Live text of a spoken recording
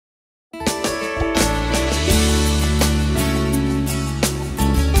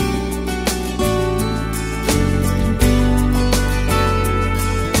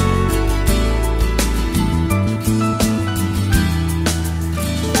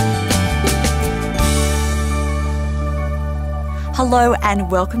Hello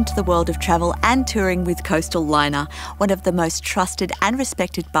and welcome to the world of travel and touring with Coastal Liner, one of the most trusted and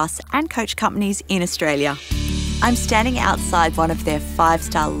respected bus and coach companies in Australia. I'm standing outside one of their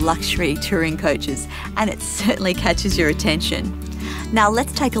 5-star luxury touring coaches and it certainly catches your attention. Now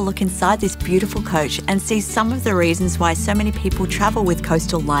let's take a look inside this beautiful coach and see some of the reasons why so many people travel with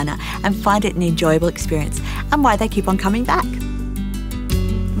Coastal Liner and find it an enjoyable experience and why they keep on coming back.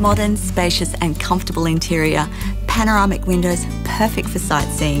 Modern, spacious and comfortable interior, panoramic windows, perfect for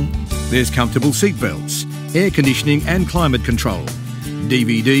sightseeing. There's comfortable seatbelts, air conditioning and climate control,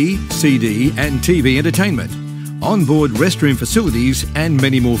 DVD, CD and TV entertainment, onboard restroom facilities and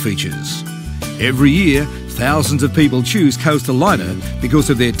many more features. Every year, thousands of people choose Coastal Liner because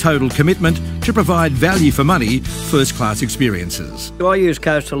of their total commitment to provide value for money, first-class experiences. I use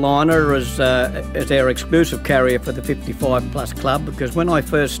Coastal Liner as our exclusive carrier for the 55 plus club, because when I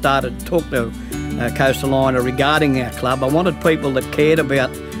first started to talk to Coastal Liner regarding our club, I wanted people that cared about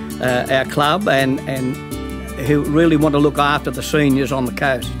our club and who really want to look after the seniors on the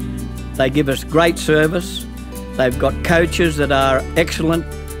coast. They give us great service. They've got coaches that are excellent.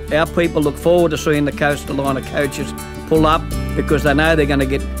 Our people look forward to seeing the Coastal Liner coaches pull up because they know they're going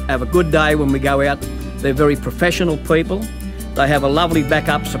to have a good day when we go out. They're very professional people. They have a lovely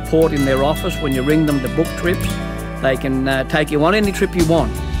backup support in their office when you ring them to book trips. They can take you on any trip you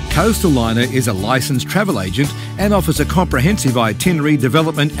want. Coastal Liner is a licensed travel agent and offers a comprehensive itinerary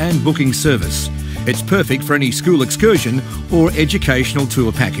development and booking service. It's perfect for any school excursion or educational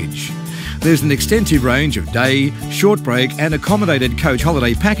tour package. There's an extensive range of day, short break and accommodated coach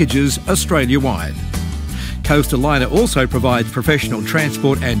holiday packages Australia-wide. Coastal Liner also provides professional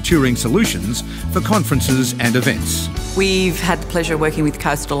transport and touring solutions for conferences and events. We've had the pleasure of working with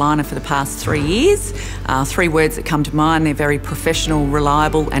Coastal Liner for the past 3 years. 3 words that come to mind: they're very professional,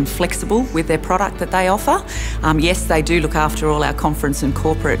 reliable and flexible with their product that they offer. Yes, they do look after all our conference and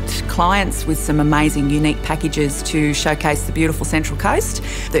corporate clients with some amazing unique packages to showcase the beautiful Central Coast.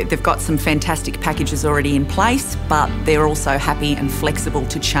 They've got some fantastic packages already in place, but they're also happy and flexible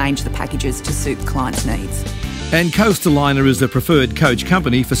to change the packages to suit the client's needs. And Coastal Liner is the preferred coach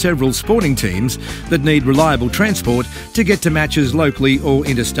company for several sporting teams that need reliable transport to get to matches locally or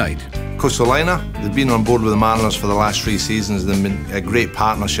interstate. Coastal Liner, they've been on board with the Mariners for the last 3 seasons. They've been a great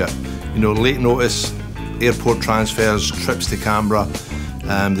partnership. You know, late notice, airport transfers, trips to Canberra.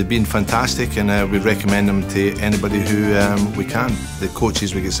 They've been fantastic and we recommend them to anybody who we can. The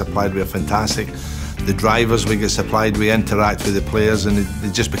coaches we get supplied with are fantastic. The drivers we get supplied, we interact with the players and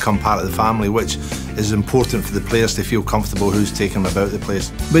they just become part of the family, which is important for the players to feel comfortable who's taking them about the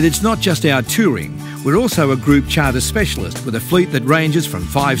place. But it's not just our touring. We're also a group charter specialist with a fleet that ranges from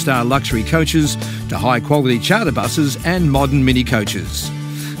 5-star luxury coaches to high-quality charter buses and modern mini coaches.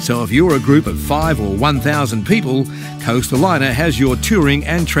 So if you're a group of 5 or 1,000 people, Coastal Liner has your touring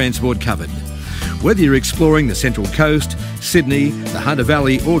and transport covered. Whether you're exploring the Central Coast, Sydney, the Hunter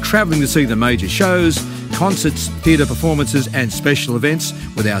Valley or travelling to see the major shows, concerts, theatre performances and special events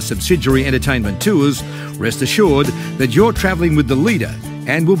with our subsidiary entertainment tours, rest assured that you're travelling with the leader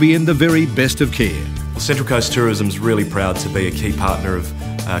and will be in the very best of care. Central Coast Tourism is really proud to be a key partner of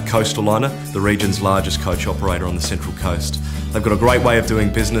Coastal Liner, the region's largest coach operator on the Central Coast. They've got a great way of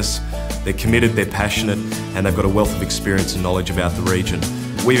doing business, they're committed, they're passionate and they've got a wealth of experience and knowledge about the region.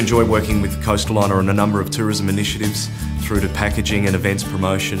 We enjoy working with Coastal Liner on a number of tourism initiatives through to packaging and events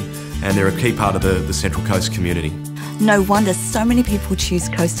promotion, and they're a key part of the Central Coast community. No wonder so many people choose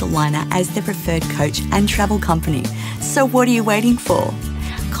Coastal Liner as their preferred coach and travel company. So what are you waiting for?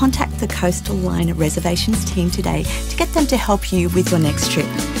 Contact the Coastal Liner reservations team today to get them to help you with your next trip.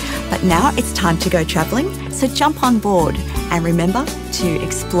 But now it's time to go travelling, so jump on board and remember to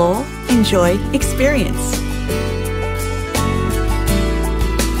explore, enjoy, experience.